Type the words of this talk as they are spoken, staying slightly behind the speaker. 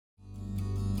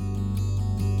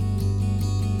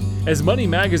As Money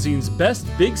Magazine's best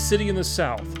big city in the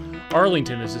South,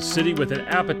 Arlington is a city with an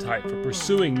appetite for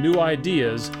pursuing new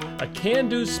ideas, a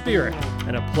can-do spirit,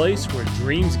 and a place where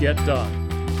dreams get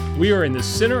done. We are in the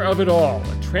center of it all,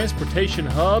 a transportation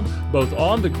hub both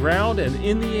on the ground and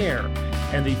in the air,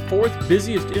 and the fourth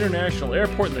busiest international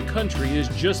airport in the country is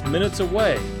just minutes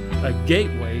away, a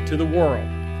gateway to the world.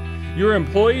 Your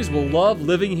employees will love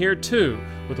living here too.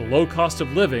 With a low cost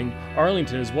of living,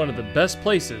 Arlington is one of the best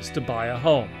places to buy a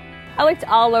home. I looked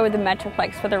all over the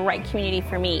Metroplex for the right community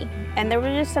for me, and there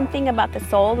was just something about the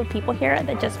soul of the people here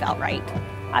that just felt right.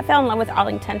 I fell in love with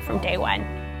Arlington from day one.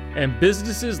 And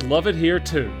businesses love it here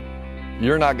too.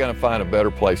 You're not going to find a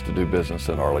better place to do business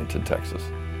than Arlington, Texas.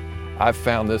 I've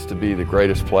found this to be the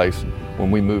greatest place when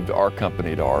we moved our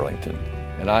company to Arlington,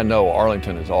 and I know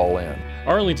Arlington is all in.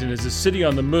 Arlington is a city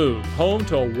on the move, home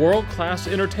to a world-class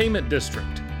entertainment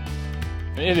district.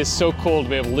 It is so cool to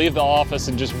be able to leave the office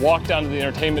and just walk down to the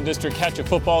entertainment district, catch a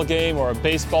football game or a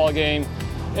baseball game.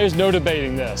 There's no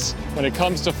debating this. When it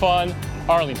comes to fun,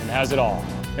 Arlington has it all.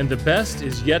 And the best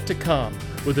is yet to come.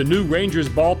 With a new Rangers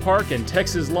ballpark and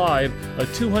Texas Live, a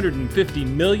 $250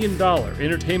 million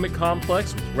entertainment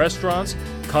complex with restaurants,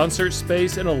 concert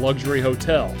space, and a luxury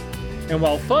hotel. And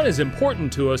while fun is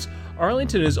important to us,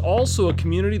 Arlington is also a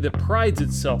community that prides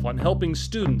itself on helping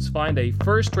students find a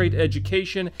first-rate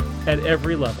education at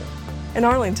every level. In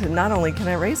Arlington, not only can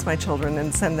I raise my children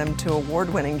and send them to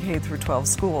award-winning K-12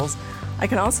 schools, I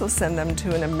can also send them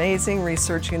to an amazing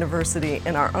research university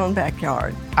in our own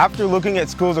backyard. After looking at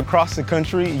schools across the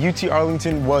country, UT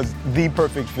Arlington was the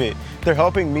perfect fit. They're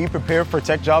helping me prepare for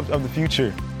tech jobs of the future.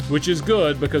 Which is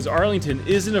good because Arlington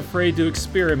isn't afraid to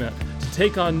experiment, to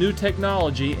take on new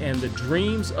technology and the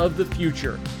dreams of the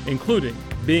future, including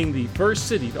being the first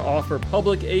city to offer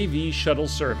public AV shuttle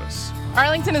service.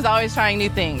 Arlington is always trying new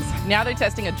things. Now they're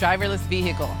testing a driverless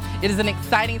vehicle. It is an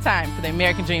exciting time for the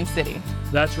American Dream City.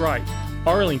 That's right.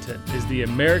 Arlington is the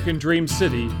American Dream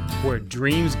City where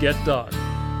dreams get done.